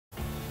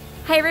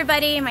Hi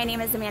everybody, my name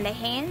is Amanda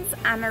Haines.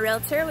 I'm a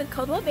realtor with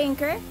Coldwell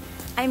Banker.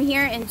 I'm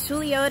here in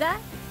Chuluota.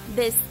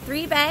 This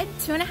 3-bed,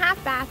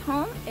 2.5-bath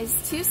home is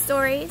 2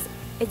 stories.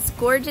 It's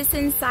gorgeous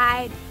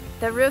inside.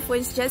 The roof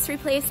was just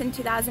replaced in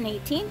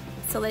 2018,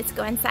 so let's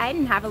go inside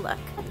and have a look.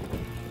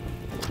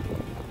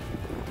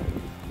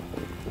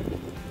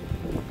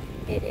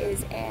 It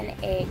is in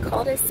a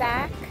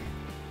cul-de-sac.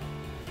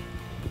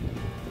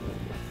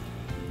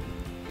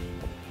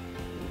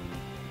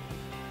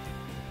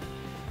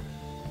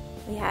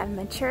 We have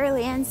mature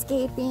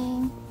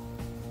landscaping.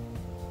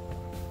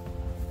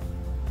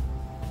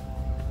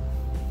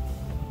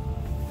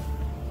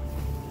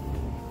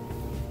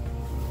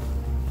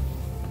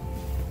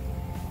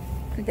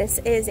 This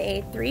is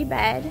a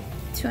 3-bed,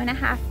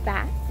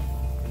 2.5-bath.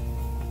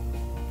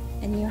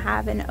 And you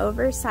have an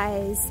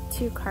oversized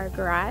 2-car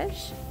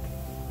garage.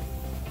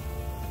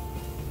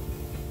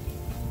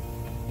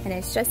 And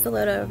it's just a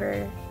little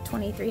over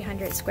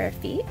 2,300 square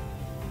feet.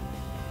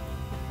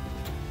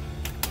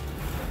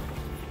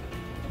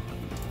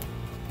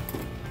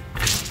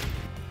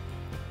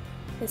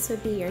 This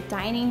would be your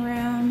dining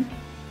room.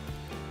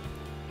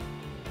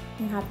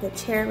 You have the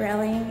chair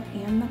railing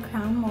and the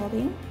crown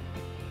molding.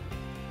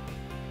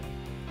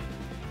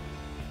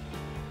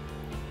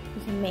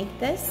 You can make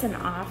this an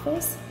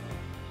office.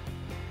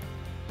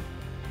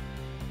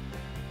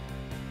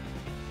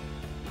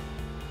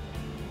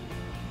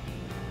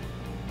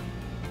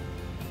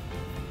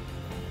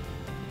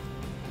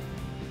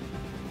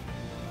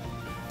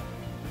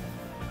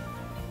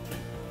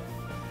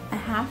 A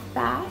half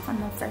bath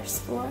on the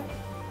first floor.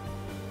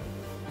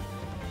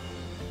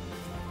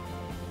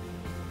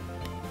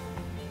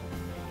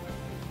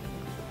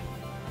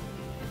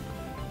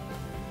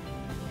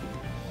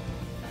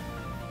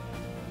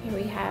 Here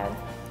we have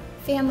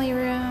family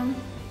room,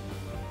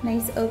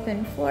 nice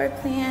open floor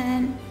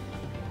plan,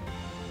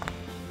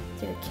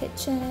 your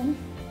kitchen,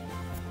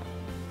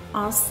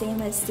 all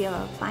stainless steel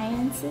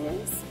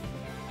appliances,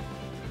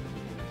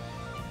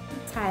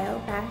 tile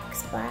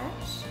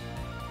backsplash,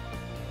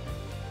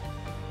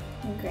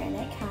 and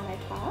granite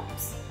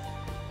countertops.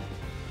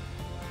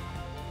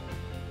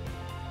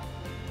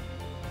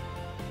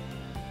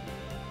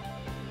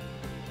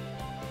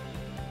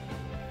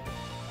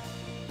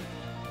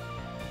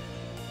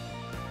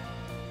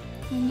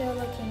 Window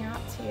looking out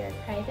to your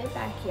private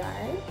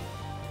backyard.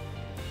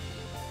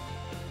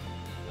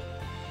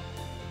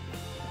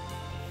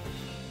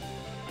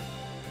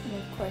 And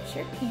of course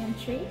your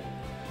pantry.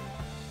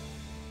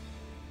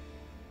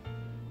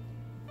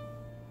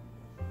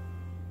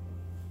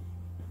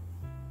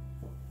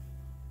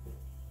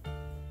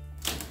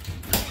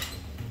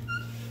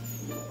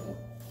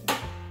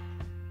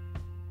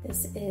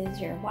 This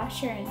is your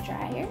washer and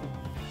dryer.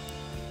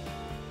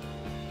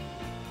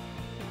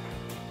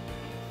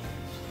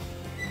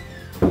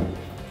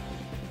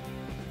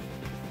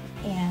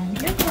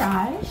 And your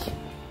garage.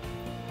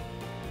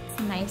 It's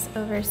a nice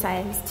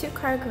oversized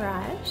 2-car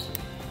garage.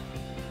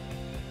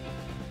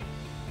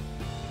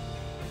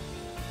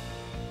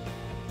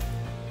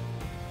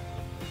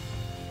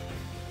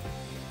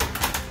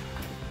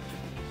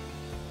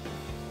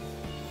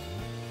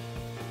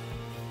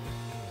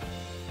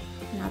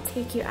 And I'll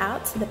take you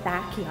out to the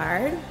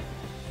backyard.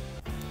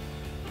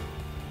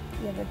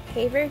 You have a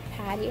pavered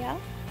patio.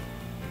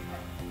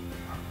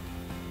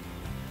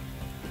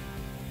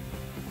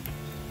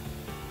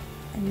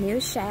 A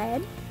new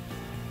shed.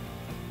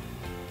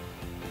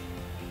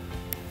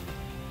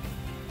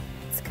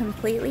 It's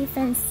completely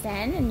fenced in,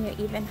 and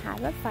you even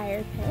have a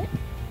fire pit.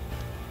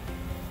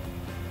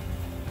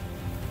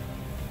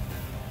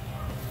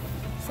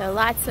 So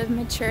lots of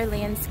mature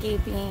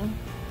landscaping.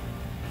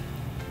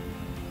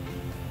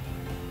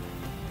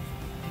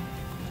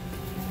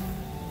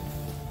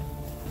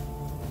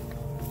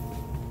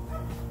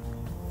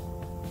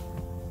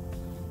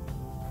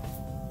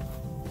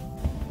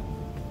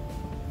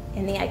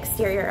 And the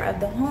exterior of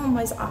the home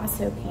was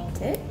also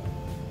painted.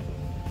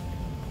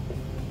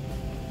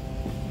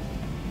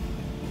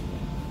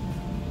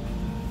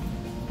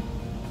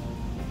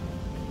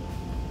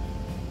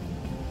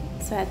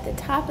 So at the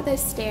top of the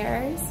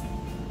stairs,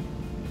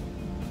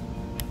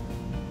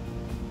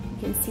 you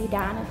can see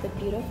down at the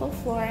beautiful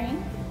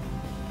flooring.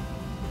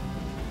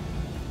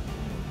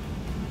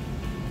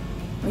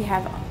 We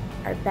have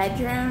our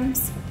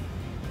bedrooms.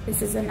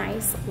 This is a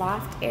nice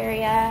loft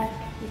area.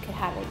 You could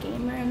have a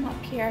game room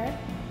up here.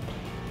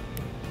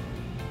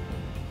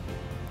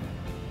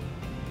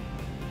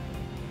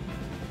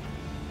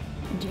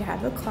 And you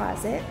have a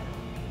closet.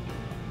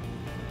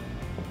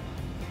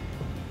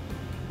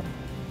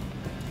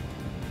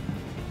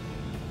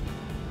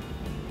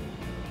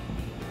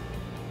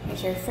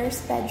 Here's your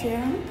first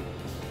bedroom.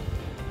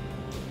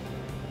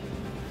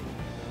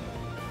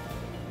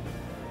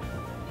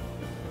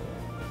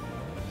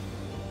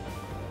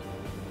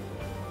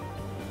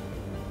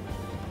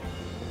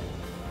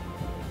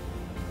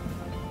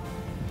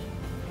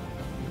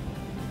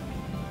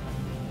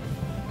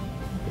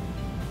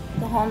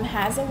 The home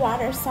has a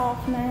water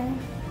softener,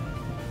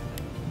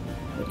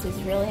 which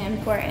is really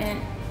important.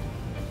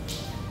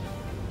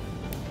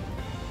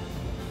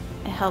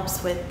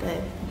 helps with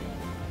the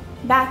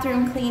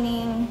bathroom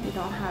cleaning. You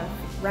don't have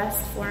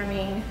rust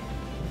forming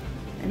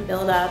and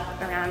build up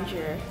around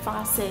your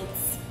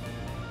faucets.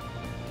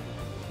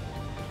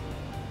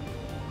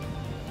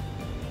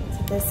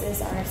 So this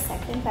is our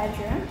second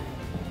bedroom.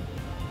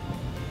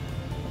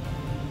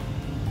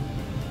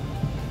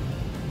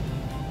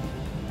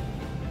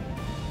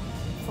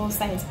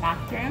 Full-size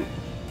bathroom.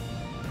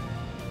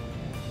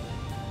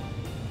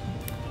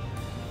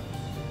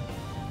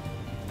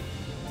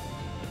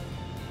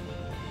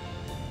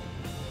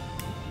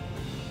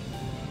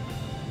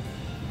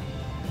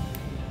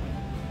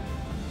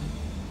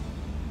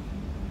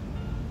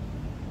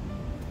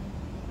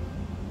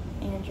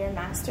 And your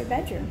master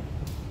bedroom.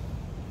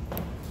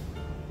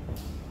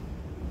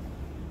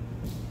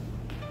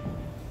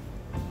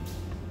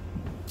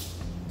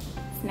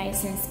 It's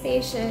nice and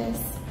spacious.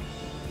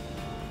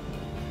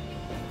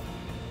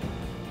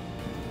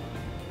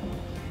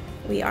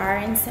 We are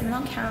in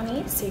Seminole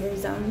County, so you're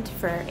zoned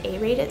for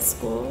A-rated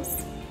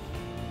schools.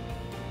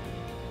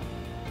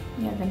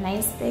 You have a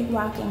nice big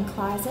walk-in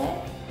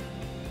closet.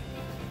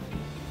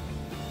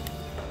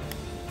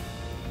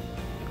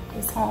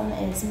 This home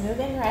is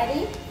move-in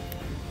ready.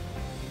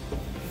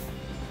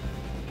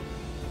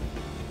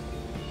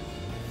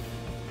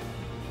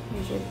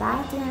 Here's your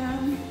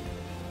bathroom.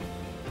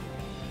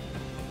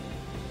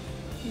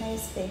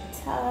 Nice big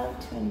tub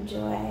to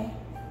enjoy.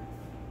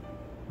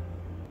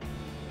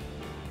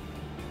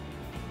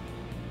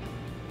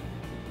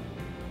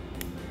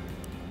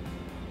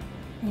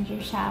 And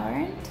your shower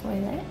and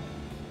toilet.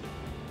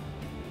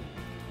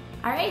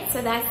 All right,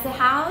 so that's the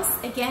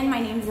house. Again, my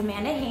name is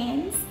Amanda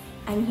Haines.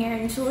 I'm here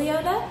in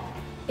Chuluota.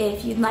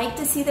 If you'd like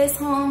to see this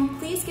home,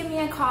 please give me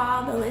a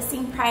call. The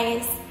listing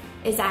price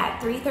is at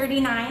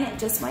 $339. It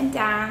just went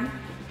down.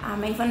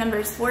 My phone number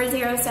is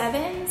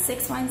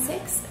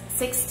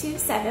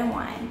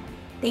 407-616-6271.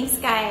 Thanks,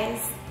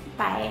 guys.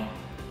 Bye.